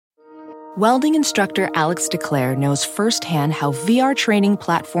Welding instructor Alex DeClaire knows firsthand how VR training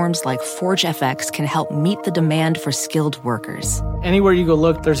platforms like ForgeFX can help meet the demand for skilled workers. Anywhere you go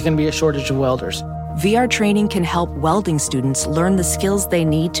look, there's going to be a shortage of welders. VR training can help welding students learn the skills they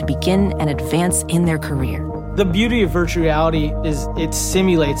need to begin and advance in their career. The beauty of virtual reality is it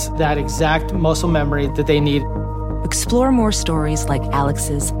simulates that exact muscle memory that they need. Explore more stories like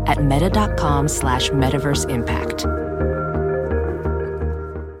Alex's at meta.com/metaverseimpact.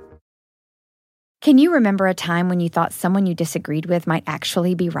 Can you remember a time when you thought someone you disagreed with might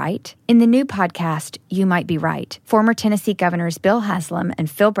actually be right? In the new podcast, You Might Be Right, former Tennessee Governors Bill Haslam and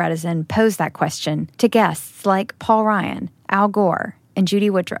Phil Bredesen pose that question to guests like Paul Ryan, Al Gore, and Judy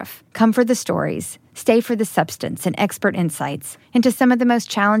Woodruff. Come for the stories, stay for the substance and expert insights into some of the most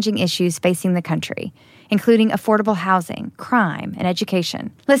challenging issues facing the country, including affordable housing, crime, and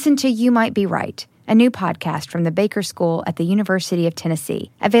education. Listen to You Might Be Right, a new podcast from the Baker School at the University of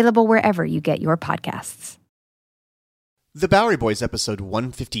Tennessee, available wherever you get your podcasts. The Bowery Boys, episode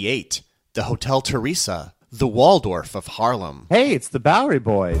 158, The Hotel Theresa, the Waldorf of Harlem. Hey, it's the Bowery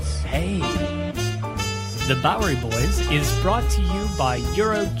Boys. Hey. The Bowery Boys is brought to you by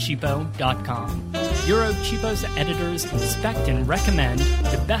Eurocheapo.com. Eurocheapo's editors inspect and recommend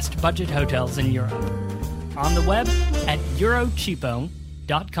the best budget hotels in Europe. On the web at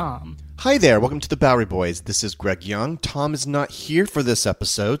Eurocheapo.com. Hi there, welcome to the Bowery Boys. This is Greg Young. Tom is not here for this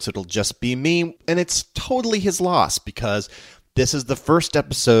episode, so it'll just be me, and it's totally his loss because this is the first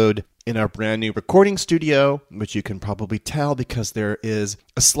episode in our brand new recording studio, which you can probably tell because there is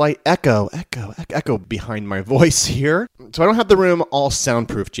a slight echo behind my voice here. So I don't have the room all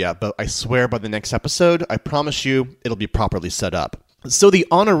soundproofed yet, but I swear by the next episode, I promise you, it'll be properly set up. So the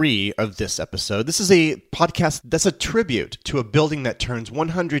honoree of this episode, this is a podcast that's a tribute to a building that turns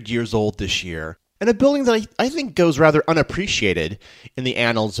 100 years old this year, and a building that I think goes rather unappreciated in the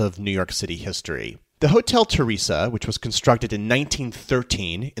annals of New York City history. The Hotel Theresa, which was constructed in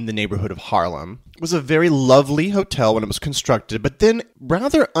 1913 in the neighborhood of Harlem, was a very lovely hotel when it was constructed, but then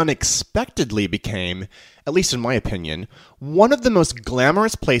rather unexpectedly became, at least in my opinion, one of the most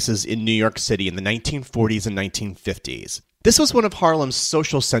glamorous places in New York City in the 1940s and 1950s. This was one of Harlem's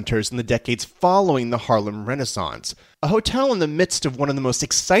social centers in the decades following the Harlem Renaissance, a hotel in the midst of one of the most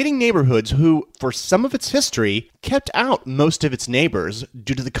exciting neighborhoods who, for some of its history, kept out most of its neighbors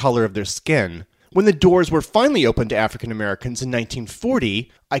due to the color of their skin. When the doors were finally opened to African Americans in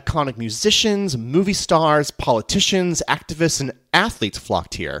 1940, iconic musicians, movie stars, politicians, activists, and athletes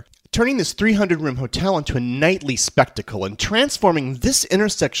flocked here, turning this 300-room hotel into a nightly spectacle and transforming this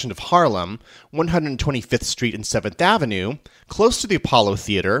intersection of Harlem, 125th Street and 7th Avenue, close to the Apollo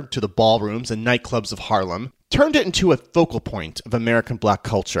Theater, to the ballrooms and nightclubs of Harlem, turned it into a focal point of American black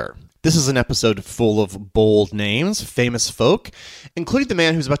culture. This is an episode full of bold names, famous folk, including the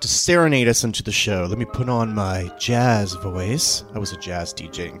man who's about to serenade us into the show. Let me put on my jazz voice. I was a jazz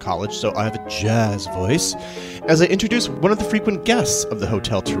DJ in college, so I have a jazz voice. As I introduce one of the frequent guests of the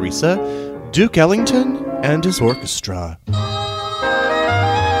Hotel Theresa, Duke Ellington and his orchestra.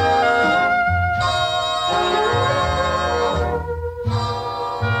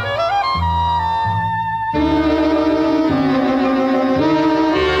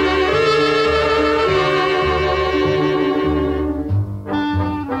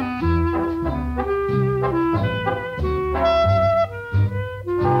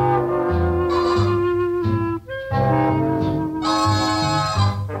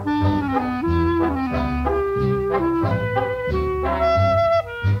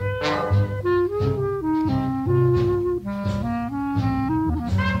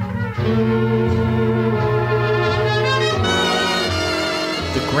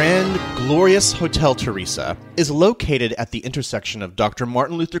 Glorious Hotel Theresa is located at the intersection of Dr.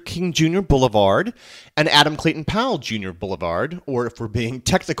 Martin Luther King Jr. Boulevard and Adam Clayton Powell Jr. Boulevard, or if we're being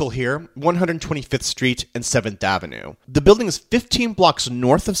technical here, 125th Street and 7th Avenue. The building is 15 blocks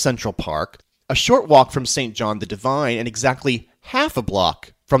north of Central Park, a short walk from St. John the Divine, and exactly half a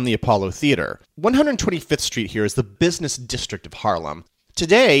block from the Apollo Theater. 125th Street here is the business district of Harlem.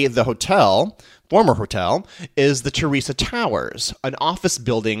 Today, the hotel, former hotel, is the Theresa Towers, an office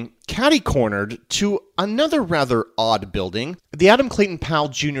building catty-cornered to another rather odd building, the Adam Clayton Powell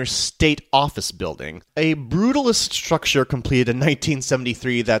Jr. State Office Building, a brutalist structure completed in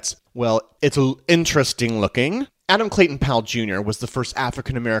 1973 that's, well, it's interesting looking. Adam Clayton Powell Jr. was the first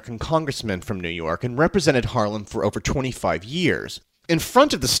African-American congressman from New York and represented Harlem for over 25 years. In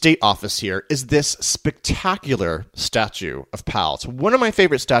front of the state office here is this spectacular statue of Powell. It's one of my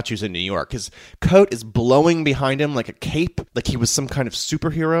favorite statues in New York. His coat is blowing behind him like a cape, like he was some kind of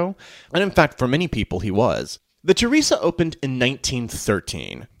superhero. And in fact, for many people, he was. The Theresa opened in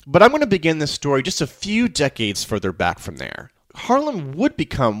 1913, but I'm going to begin this story just a few decades further back from there. Harlem would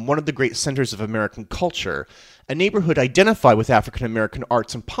become one of the great centers of American culture, a neighborhood identified with African American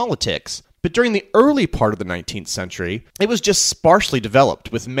arts and politics. But during the early part of the 19th century, it was just sparsely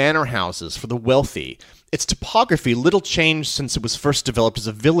developed, with manor houses for the wealthy. Its topography little changed since it was first developed as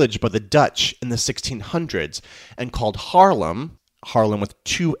a village by the Dutch in the 1600s, and called Harlem with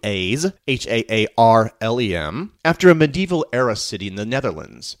two A's, Haarlem, after a medieval-era city in the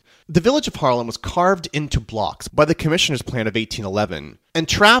Netherlands. The village of Harlem was carved into blocks by the Commissioner's Plan of 1811, and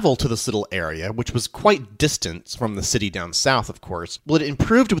travel to this little area, which was quite distant from the city down south, of course, well, it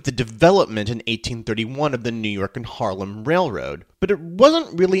improved with the development in 1831 of the New York and Harlem Railroad. But it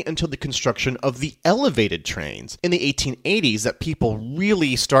wasn't really until the construction of the elevated trains in the 1880s that people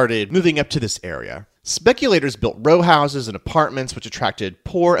really started moving up to this area. Speculators built row houses and apartments which attracted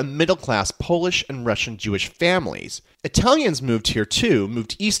poor and middle-class Polish and Russian Jewish families. Italians moved here too,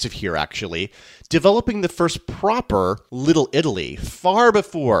 moved east of here actually, developing the first proper Little Italy, far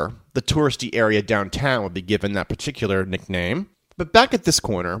before the touristy area downtown would be given that particular nickname. But back at this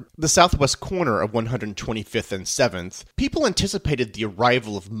corner, the southwest corner of 125th and 7th, people anticipated the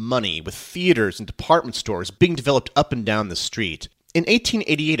arrival of money, with theaters and department stores being developed up and down the street. In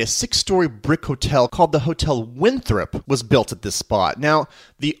 1888, a 6-story brick hotel called the Hotel Winthrop was built at this spot. Now,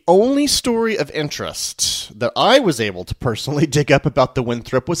 the only story of interest that I was able to personally dig up about the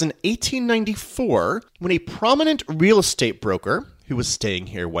Winthrop was in 1894, when a prominent real estate broker who was staying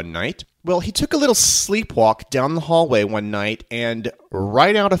here one night, well, he took a little sleepwalk down the hallway one night and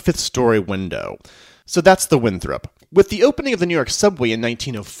right out a 5th-story window. So that's the Winthrop. With the opening of the New York subway in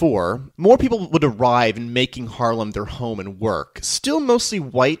 1904, more people would arrive in making Harlem their home and work. Still mostly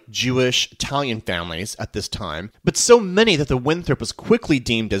white, Jewish, Italian families at this time, but so many that the Winthrop was quickly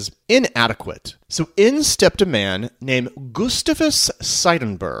deemed as inadequate. So in stepped a man named Gustavus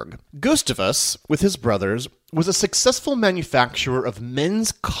Seidenberg. Gustavus, with his brothers, was a successful manufacturer of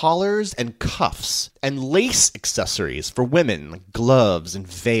men's collars and cuffs, and lace accessories for women, like gloves and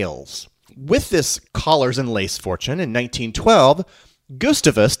veils. With this collars and lace fortune, in 1912,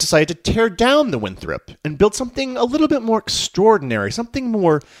 Gustavus decided to tear down the Winthrop and build something a little bit more extraordinary, something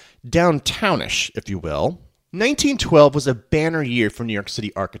more downtownish, if you will. 1912 was a banner year for New York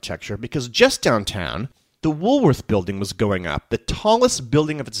City architecture because just downtown, the Woolworth building was going up, the tallest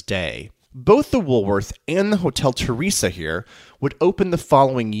building of its day. Both the Woolworth and the Hotel Theresa here would open the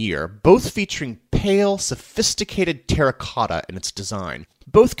following year, both featuring pale, sophisticated terracotta in its design,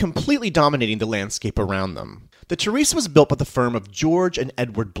 both completely dominating the landscape around them. The Theresa was built by the firm of George and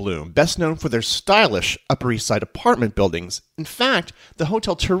Edward Bloom, best known for their stylish Upper East Side apartment buildings. In fact, the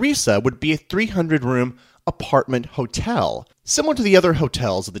Hotel Theresa would be a 300-room apartment hotel, similar to the other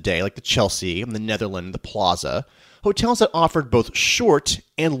hotels of the day, like the Chelsea and the Netherland and the Plaza, hotels that offered both short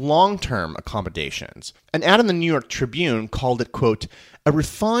and long-term accommodations. An ad in the New York Tribune called it, quote, a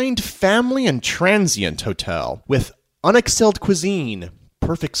refined family and transient hotel with unexcelled cuisine,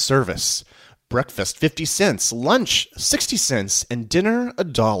 perfect service, breakfast 50 cents, lunch 60 cents, and dinner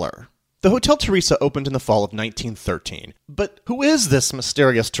 $1. The Hotel Theresa opened in the fall of 1913. But who is this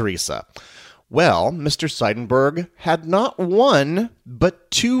mysterious Theresa? Well, Mr. Seidenberg had not one, but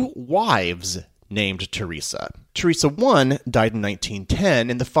 2 wives named Theresa. Theresa I died in 1910,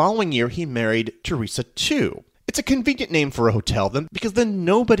 and the following year he married Theresa II. It's a convenient name for a hotel then, because then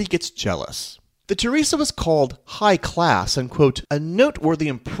nobody gets jealous. The Theresa was called high class and, quote, a noteworthy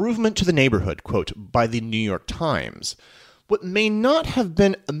improvement to the neighborhood, quote, by the New York Times. What may not have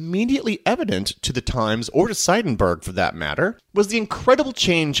been immediately evident to the Times, or to Seidenberg for that matter, was the incredible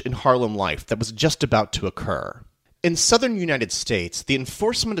change in Harlem life that was just about to occur. In southern United States, the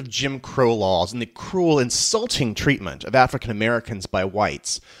enforcement of Jim Crow laws and the cruel, insulting treatment of African Americans by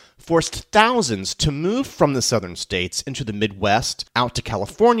whites forced thousands to move from the southern states into the Midwest, out to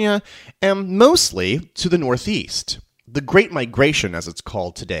California, and mostly to the Northeast. The Great Migration, as it's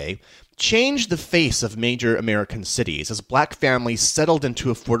called today, changed the face of major American cities as black families settled into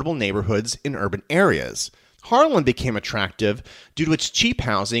affordable neighborhoods in urban areas. Harlem became attractive due to its cheap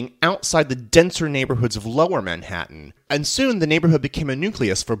housing outside the denser neighborhoods of lower Manhattan, and soon the neighborhood became a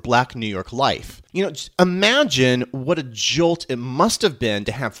nucleus for black New York life. Just imagine what a jolt it must have been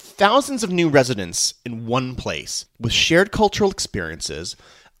to have thousands of new residents in one place, with shared cultural experiences,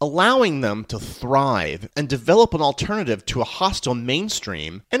 allowing them to thrive and develop an alternative to a hostile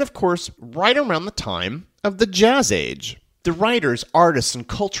mainstream, and of course, right around the time of the Jazz Age. The writers, artists, and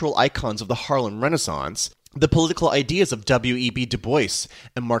cultural icons of the Harlem Renaissance, the political ideas of W.E.B. Du Bois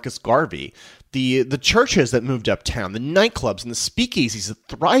and Marcus Garvey, the churches that moved uptown, the nightclubs and the speakeasies that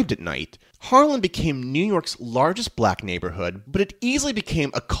thrived at night. Harlem became New York's largest black neighborhood, but it easily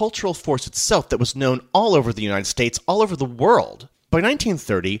became a cultural force itself that was known all over the United States, all over the world. By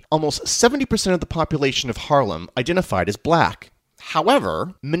 1930, almost 70% of the population of Harlem identified as black.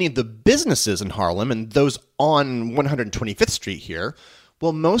 However, many of the businesses in Harlem, and those on 125th Street here,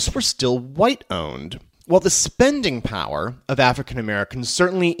 well, most were still white-owned. While the spending power of African Americans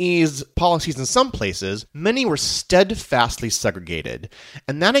certainly eased policies in some places, many were steadfastly segregated,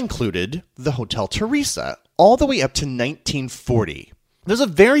 and that included the Hotel Theresa, all the way up to 1940. There's a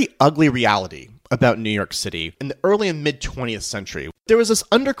very ugly reality about New York City in the early and mid-20th century. There was this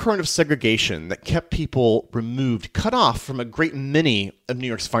undercurrent of segregation that kept people removed, cut off from a great many of New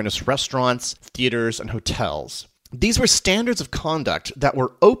York's finest restaurants, theaters, and hotels. These were standards of conduct that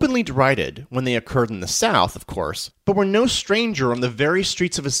were openly derided when they occurred in the South, of course, but were no stranger on the very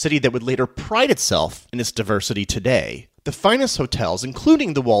streets of a city that would later pride itself in its diversity today. The finest hotels,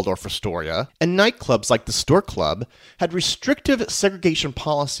 including the Waldorf Astoria, and nightclubs like the Stork Club, had restrictive segregation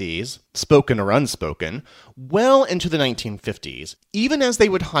policies, spoken or unspoken, well into the 1950s, even as they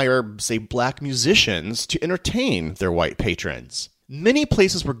would hire, say, black musicians to entertain their white patrons. Many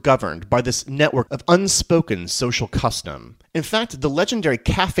places were governed by this network of unspoken social custom. In fact, the legendary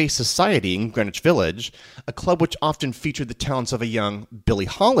Cafe Society in Greenwich Village, a club which often featured the talents of a young Billie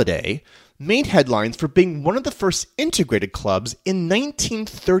Holiday, made headlines for being one of the first integrated clubs in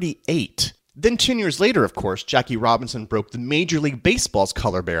 1938. Then 10 years later, of course, Jackie Robinson broke the Major League Baseball's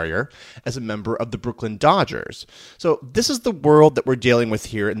color barrier as a member of the Brooklyn Dodgers. So this is the world that we're dealing with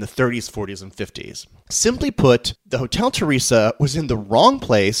here in the 30s, 40s, and 50s. Simply put, the Hotel Theresa was in the wrong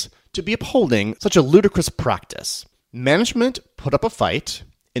place to be upholding such a ludicrous practice. Management put up a fight.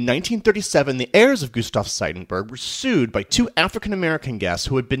 In 1937, the heirs of Gustav Seidenberg were sued by two African-American guests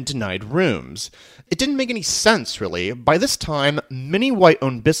who had been denied rooms. It didn't make any sense, really. By this time, many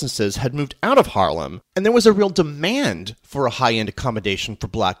white-owned businesses had moved out of Harlem, and there was a real demand for a high-end accommodation for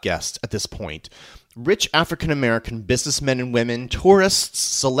black guests at this point. Rich African-American businessmen and women, tourists,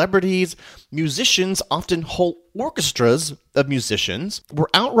 celebrities, musicians, often whole orchestras of musicians, were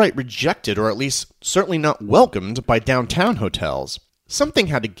outright rejected, or at least certainly not welcomed, by downtown hotels. Something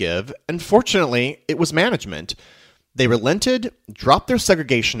had to give, and fortunately, it was management. They relented, dropped their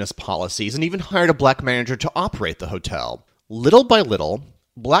segregationist policies, and even hired a black manager to operate the hotel. Little by little,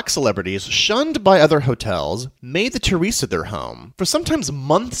 black celebrities, shunned by other hotels, made the Theresa their home, for sometimes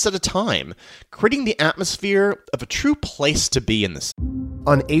months at a time, creating the atmosphere of a true place to be in the city.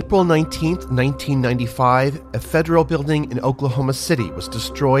 On April 19, 1995, a federal building in Oklahoma City was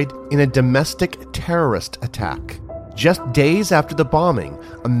destroyed in a domestic terrorist attack. Just days after the bombing,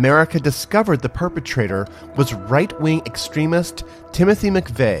 America discovered the perpetrator was right-wing extremist Timothy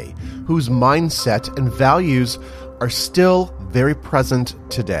McVeigh, whose mindset and values are still very present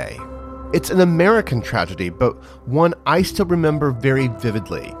today. It's an American tragedy, but one I still remember very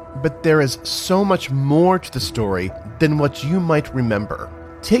vividly. But there is so much more to the story than what you might remember.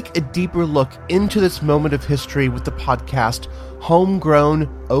 Take a deeper look into this moment of history with the podcast Homegrown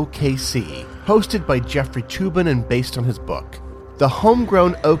OKC, hosted by Jeffrey Toobin and based on his book. The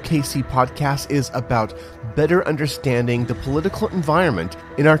Homegrown OKC podcast is about better understanding the political environment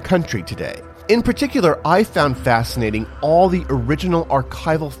in our country today. In particular, I found fascinating all the original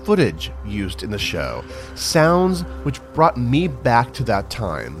archival footage used in the show, sounds which brought me back to that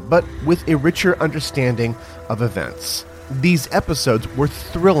time, but with a richer understanding of events. These episodes were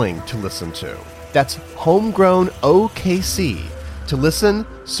thrilling to listen to. That's Homegrown OKC. To listen,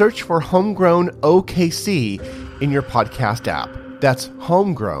 search for Homegrown OKC in your podcast app. That's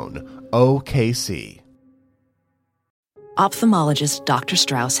Homegrown OKC. Ophthalmologist Dr.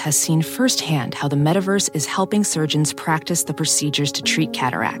 Strauss has seen firsthand how the metaverse is helping surgeons practice the procedures to treat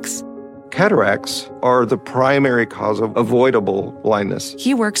cataracts. Cataracts are the primary cause of avoidable blindness.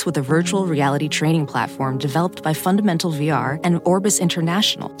 He works with a virtual reality training platform developed by Fundamental VR and Orbis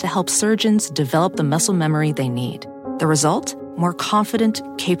International to help surgeons develop the muscle memory they need. The result? More confident,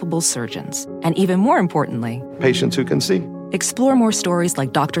 capable surgeons. And even more importantly, patients who can see. Explore more stories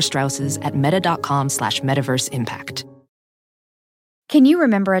like Dr. Strauss's at meta.com/metaverseimpact. Can you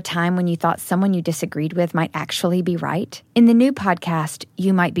remember a time when you thought someone you disagreed with might actually be right? In the new podcast,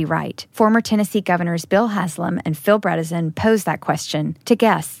 You Might Be Right, former Tennessee Governors Bill Haslam and Phil Bredesen pose that question to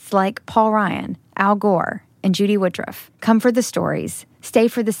guests like Paul Ryan, Al Gore, and Judy Woodruff. Come for the stories, stay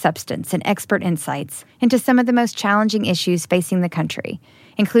for the substance and expert insights into some of the most challenging issues facing the country,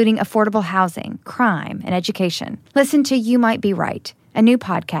 including affordable housing, crime, and education. Listen to You Might Be Right, a new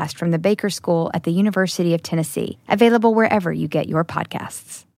podcast from the Baker School at the University of Tennessee, available wherever you get your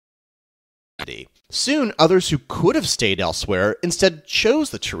podcasts. Soon, others who could have stayed elsewhere instead chose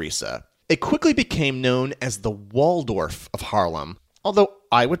the Theresa. It quickly became known as the Waldorf of Harlem, although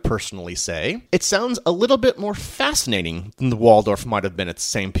I would personally say it sounds a little bit more fascinating than the Waldorf might have been at the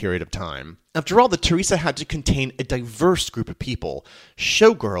same period of time. After all, the Theresa had to contain a diverse group of people: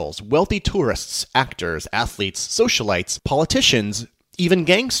 showgirls, wealthy tourists, actors, athletes, socialites, politicians, even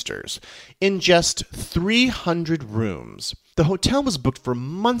gangsters, in just 300 rooms. The hotel was booked for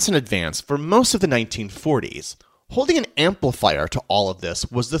months in advance for most of the 1940s. Holding an amplifier to all of this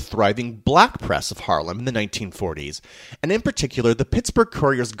was the thriving black press of Harlem in the 1940s, and in particular the Pittsburgh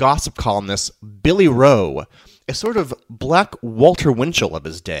Courier's gossip columnist Billy Rowe, a sort of black Walter Winchell of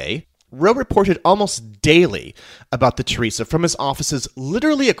his day. Rowe reported almost daily about the Theresa from his offices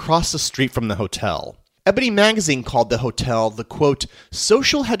literally across the street from the hotel. Ebony magazine called the hotel the, quote,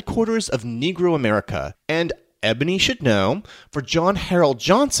 social headquarters of Negro America, and Ebony should know, for John Harold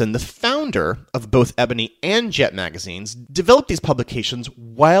Johnson, the founder of both Ebony and Jet magazines, developed these publications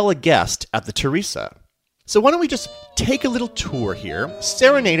while a guest at the Theresa. So why don't we just take a little tour here,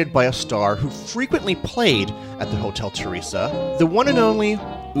 serenaded by a star who frequently played at the Hotel Theresa, the one and only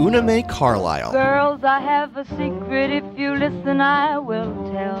Una Mae Carlisle. Girls, I have a secret. If you listen, I will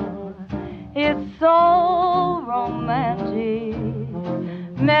tell. It's so romantic.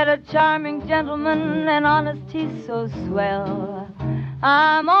 Met a charming gentleman, and honest, he's so swell.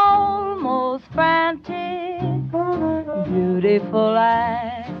 I'm almost frantic. Beautiful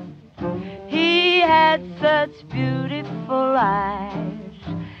eyes. He had such beautiful eyes.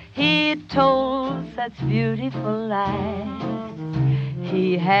 He told such beautiful lies.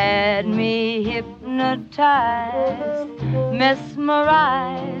 He had me hypnotized,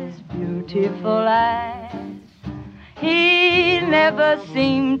 mesmerized, beautiful eyes. He never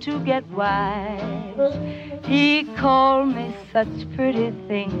seemed to get wise. He called me such pretty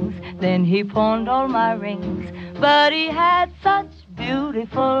things, then he pawned all my rings, but he had such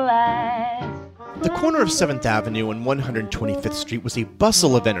beautiful eyes. The corner of 7th Avenue and 125th Street was a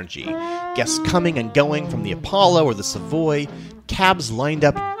bustle of energy. Guests coming and going from the Apollo or the Savoy, cabs lined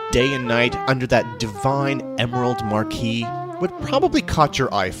up day and night under that divine emerald marquee. What probably caught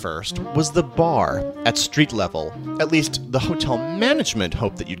your eye first was the bar at street level. At least the hotel management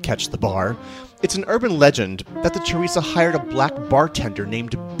hoped that you'd catch the bar. It's an urban legend that the Theresa hired a black bartender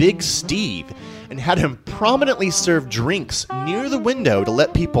named Big Steve and had him prominently serve drinks near the window to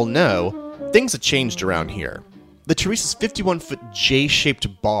let people know things had changed around here. The Theresa's 51-foot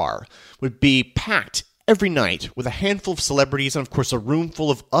J-shaped bar would be packed every night with a handful of celebrities and, of course, a room full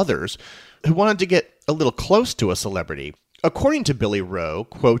of others who wanted to get a little close to a celebrity. According to Billy Rowe,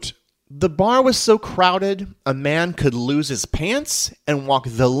 quote, the bar was so crowded, a man could lose his pants and walk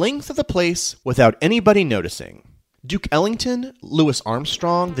the length of the place without anybody noticing. Duke Ellington, Louis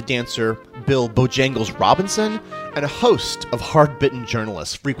Armstrong, the dancer Bill Bojangles Robinson, and a host of hard-bitten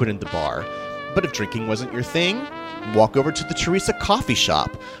journalists frequented the bar. But if drinking wasn't your thing, walk over to the Theresa coffee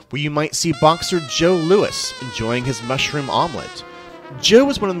shop, where you might see boxer Joe Louis enjoying his mushroom omelet. Joe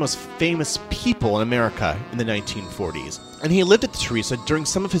was one of the most famous people in America in the 1940s, and he lived at the Theresa during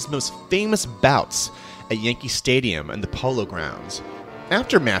some of his most famous bouts at Yankee Stadium and the Polo Grounds.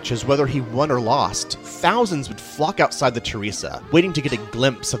 After matches, whether he won or lost, thousands would flock outside the Theresa, waiting to get a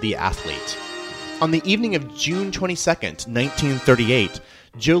glimpse of the athlete. On the evening of June 22nd, 1938,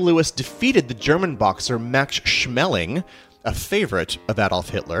 Joe Louis defeated the German boxer Max Schmeling, a favorite of Adolf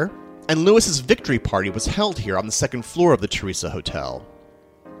Hitler, and Louis's victory party was held here on the second floor of the Theresa Hotel.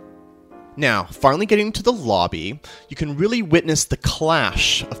 Now, finally getting to the lobby, you can really witness the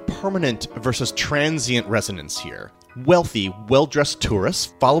clash of permanent versus transient residents here. Wealthy, well-dressed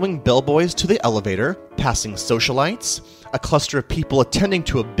tourists following bellboys to the elevator, passing socialites, a cluster of people attending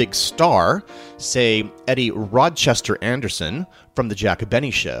to a big star, say Eddie Rochester Anderson from the Jack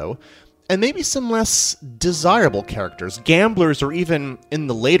Benny Show, and maybe some less desirable characters, gamblers, or even, in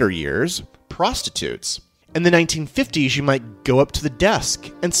the later years, prostitutes. In the 1950s, you might go up to the desk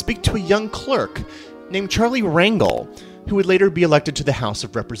and speak to a young clerk named Charlie Rangel, who would later be elected to the House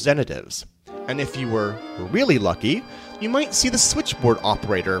of Representatives. And if you were really lucky, you might see the switchboard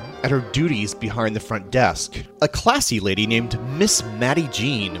operator at her duties behind the front desk, a classy lady named Miss Mattie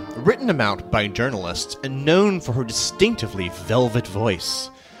Jean, written about by journalists and known for her distinctively velvet voice.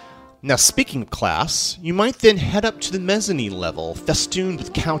 Now, speaking of class, you might then head up to the mezzanine level, festooned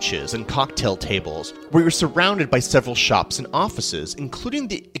with couches and cocktail tables, where you're surrounded by several shops and offices, including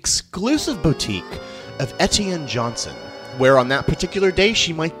the exclusive boutique of Etienne Johnson, where on that particular day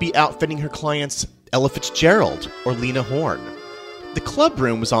she might be outfitting her clients Ella Fitzgerald or Lena Horne. The club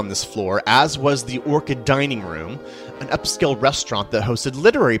room was on this floor, as was the Orchid Dining Room, an upscale restaurant that hosted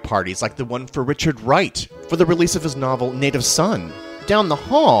literary parties like the one for Richard Wright for the release of his novel Native Son. Down the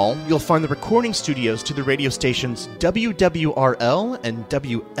hall, you'll find the recording studios to the radio stations WWRL and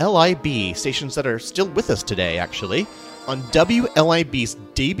WLIB, stations that are still with us today, actually. On WLIB's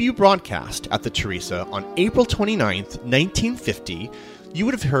debut broadcast at the Theresa on April 29th, 1950, you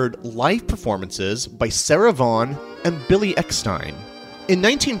would have heard live performances by Sarah Vaughan and Billy Eckstine. In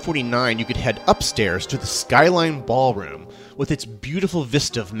 1949, you could head upstairs to the Skyline Ballroom with its beautiful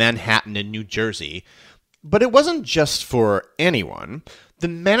vista of Manhattan and New Jersey. But it wasn't just for anyone. The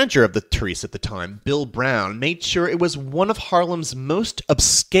manager of the Theresa at the time, Bill Brown, made sure it was one of Harlem's most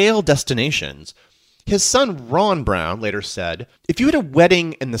upscale destinations. His son, Ron Brown, later said, "If you had a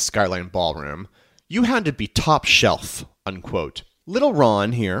wedding in the Skyline Ballroom, you had to be top shelf," unquote. Little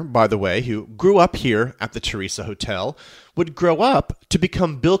Ron here, by the way, who grew up here at the Theresa Hotel, would grow up to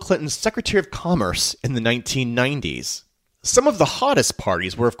become Bill Clinton's Secretary of Commerce in the 1990s. Some of the hottest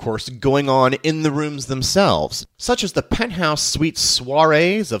parties were, of course, going on in the rooms themselves, such as the penthouse suite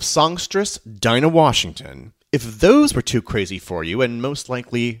soirees of songstress Dinah Washington. If those were too crazy for you, and most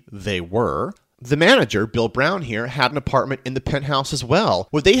likely they were, the manager, Bill Brown here, had an apartment in the penthouse as well,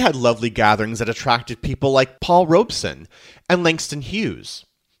 where they had lovely gatherings that attracted people like Paul Robeson and Langston Hughes.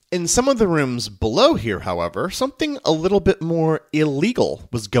 In some of the rooms below here, however, something a little bit more illegal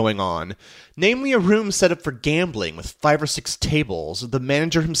was going on, namely a room set up for gambling with 5 or 6 tables, the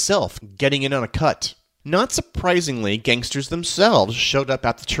manager himself getting in on a cut. Not surprisingly, gangsters themselves showed up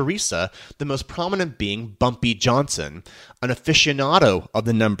at the Theresa, the most prominent being Bumpy Johnson, an aficionado of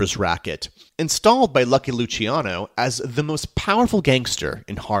the numbers racket, installed by Lucky Luciano as the most powerful gangster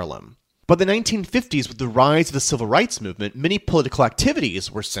in Harlem. By the 1950s, with the rise of the civil rights movement, many political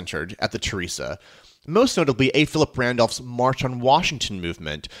activities were centered at the Theresa, most notably A. Philip Randolph's March on Washington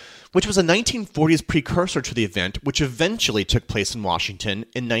movement, which was a 1940s precursor to the event which eventually took place in Washington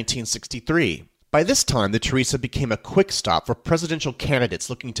in 1963. By this time, the Theresa became a quick stop for presidential candidates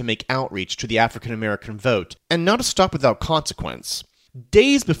looking to make outreach to the African American vote, and not a stop without consequence.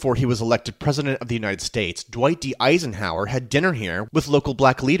 Days before he was elected President of the United States, Dwight D. Eisenhower had dinner here with local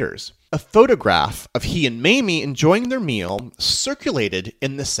black leaders. A photograph of he and Mamie enjoying their meal circulated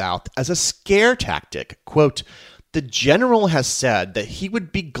in the South as a scare tactic. Quote, "The general has said that he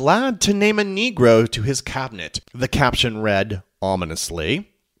would be glad to name a Negro to his cabinet," the caption read ominously.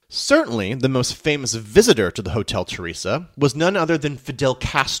 Certainly, the most famous visitor to the Hotel Theresa was none other than Fidel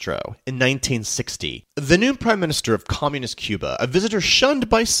Castro in 1960, the new Prime Minister of Communist Cuba, a visitor shunned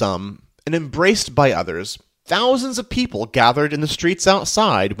by some and embraced by others. Thousands of people gathered in the streets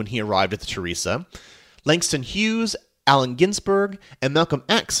outside when he arrived at the Theresa. Langston Hughes, Allen Ginsberg, and Malcolm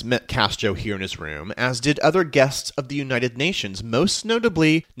X met Castro here in his room, as did other guests of the United Nations, most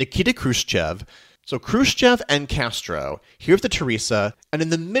notably Nikita Khrushchev. So Khrushchev and Castro, here at the Theresa, and in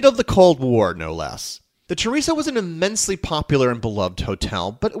the middle of the Cold War, no less. The Theresa was an immensely popular and beloved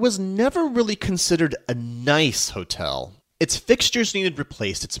hotel, but it was never really considered a nice hotel. Its fixtures needed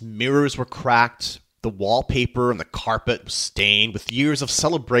replaced, its mirrors were cracked, the wallpaper and the carpet was stained with years of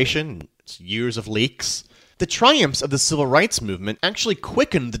celebration and years of leaks. The triumphs of the civil rights movement actually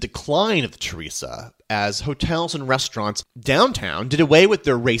quickened the decline of the Theresa, as hotels and restaurants downtown did away with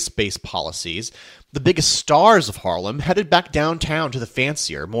their race-based policies. The biggest stars of Harlem headed back downtown to the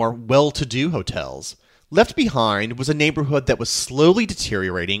fancier, more well-to-do hotels. Left behind was a neighborhood that was slowly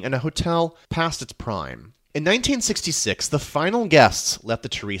deteriorating and a hotel past its prime. In 1966, the final guests left the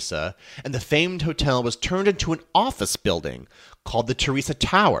Theresa, and the famed hotel was turned into an office building called the Theresa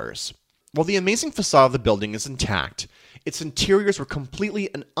Towers. While the amazing facade of the building is intact, its interiors were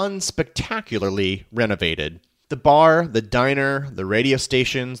completely and unspectacularly renovated. The bar, the diner, the radio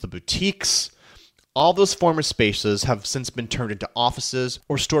stations, the boutiques, all those former spaces have since been turned into offices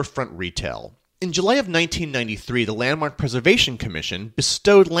or storefront retail. In July of 1993, the Landmark Preservation Commission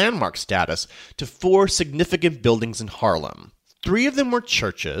bestowed landmark status to 4 significant buildings in Harlem. 3 of them were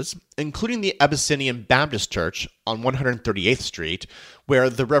churches, including the Abyssinian Baptist Church on 138th Street,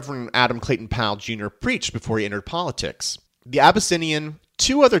 where the Reverend Adam Clayton Powell Jr. preached before he entered politics. The Abyssinian,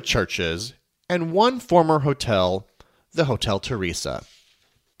 2 other churches, and 1 former hotel, the Hotel Theresa.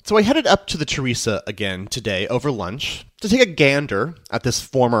 So I headed up to the Theresa again today over lunch to take a gander at this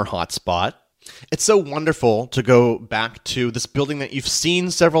former hotspot. It's so wonderful to go back to this building that you've seen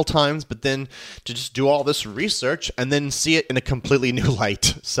several times, but then to just do all this research and then see it in a completely new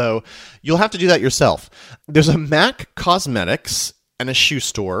light. So you'll have to do that yourself. There's a MAC Cosmetics and a shoe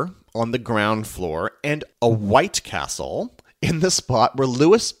store on the ground floor, and a White Castle in the spot where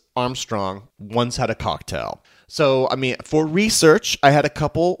Louis Armstrong once had a cocktail. So, I mean, for research, I had a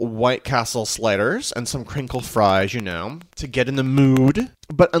couple White Castle sliders and some crinkle fries, to get in the mood.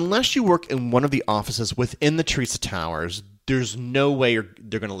 But unless you work in one of the offices within the Theresa Towers, there's no way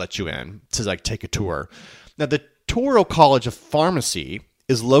they're going to let you in to take a tour. Now, the Toro College of Pharmacy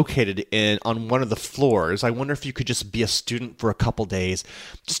is located on one of the floors. I wonder if you could just be a student for a couple days,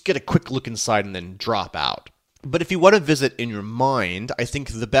 just get a quick look inside and then drop out. But if you want to visit in your mind, I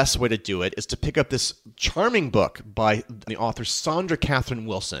think the best way to do it is to pick up this charming book by the author Sandra Catherine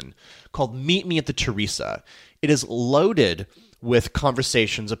Wilson called Meet Me at the Theresa. It is loaded with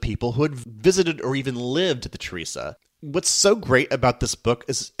conversations of people who had visited or even lived at the Theresa. What's so great about this book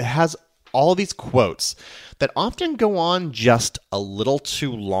is it has all these quotes that often go on just a little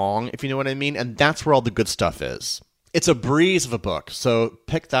too long, if you know what I mean, and that's where all the good stuff is. It's a breeze of a book, so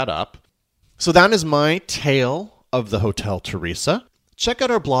pick that up. So that is my tale of the Hotel Theresa. Check out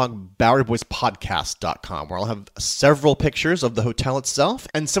our blog, BoweryBoysPodcast.com, where I'll have several pictures of the hotel itself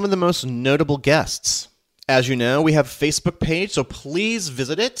and some of the most notable guests. As you know, we have a Facebook page, so please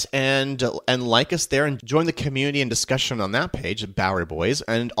visit it and like us there and join the community and discussion on that page at Bowery Boys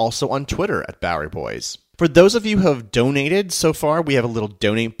and also on Twitter at Bowery Boys. For those of you who have donated so far, we have a little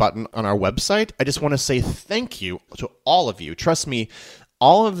donate button on our website. I just want to say thank you to all of you. Trust me,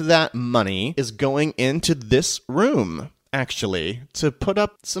 all of that money is going into this room, actually, to put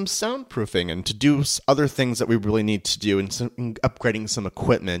up some soundproofing and to do other things that we really need to do and upgrading some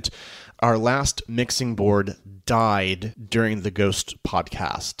equipment. Our last mixing board died during the Ghost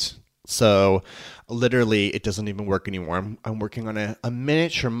podcast. So literally, it doesn't even work anymore. I'm working on a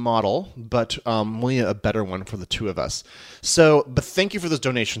miniature model, but only a better one for the two of us. But thank you for those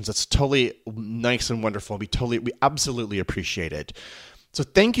donations. That's totally nice and wonderful. We absolutely appreciate it. So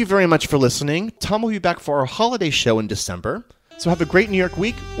thank you very much for listening. Tom will be back for our holiday show in December. So have a great New York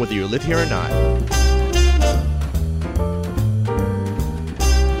week, whether you live here or not.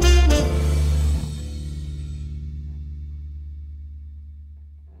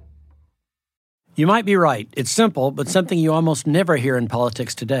 You might be right. It's simple, but something you almost never hear in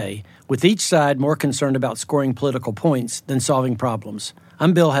politics today, with each side more concerned about scoring political points than solving problems.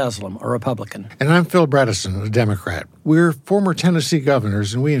 I'm Bill Haslam, a Republican. And I'm Phil Bredesen, a Democrat. We're former Tennessee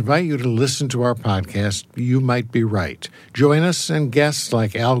governors, and we invite you to listen to our podcast, You Might Be Right. Join us and guests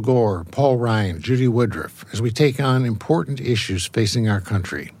like Al Gore, Paul Ryan, Judy Woodruff, as we take on important issues facing our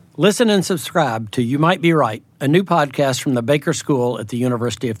country. Listen and subscribe to You Might Be Right, a new podcast from the Baker School at the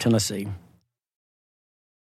University of Tennessee.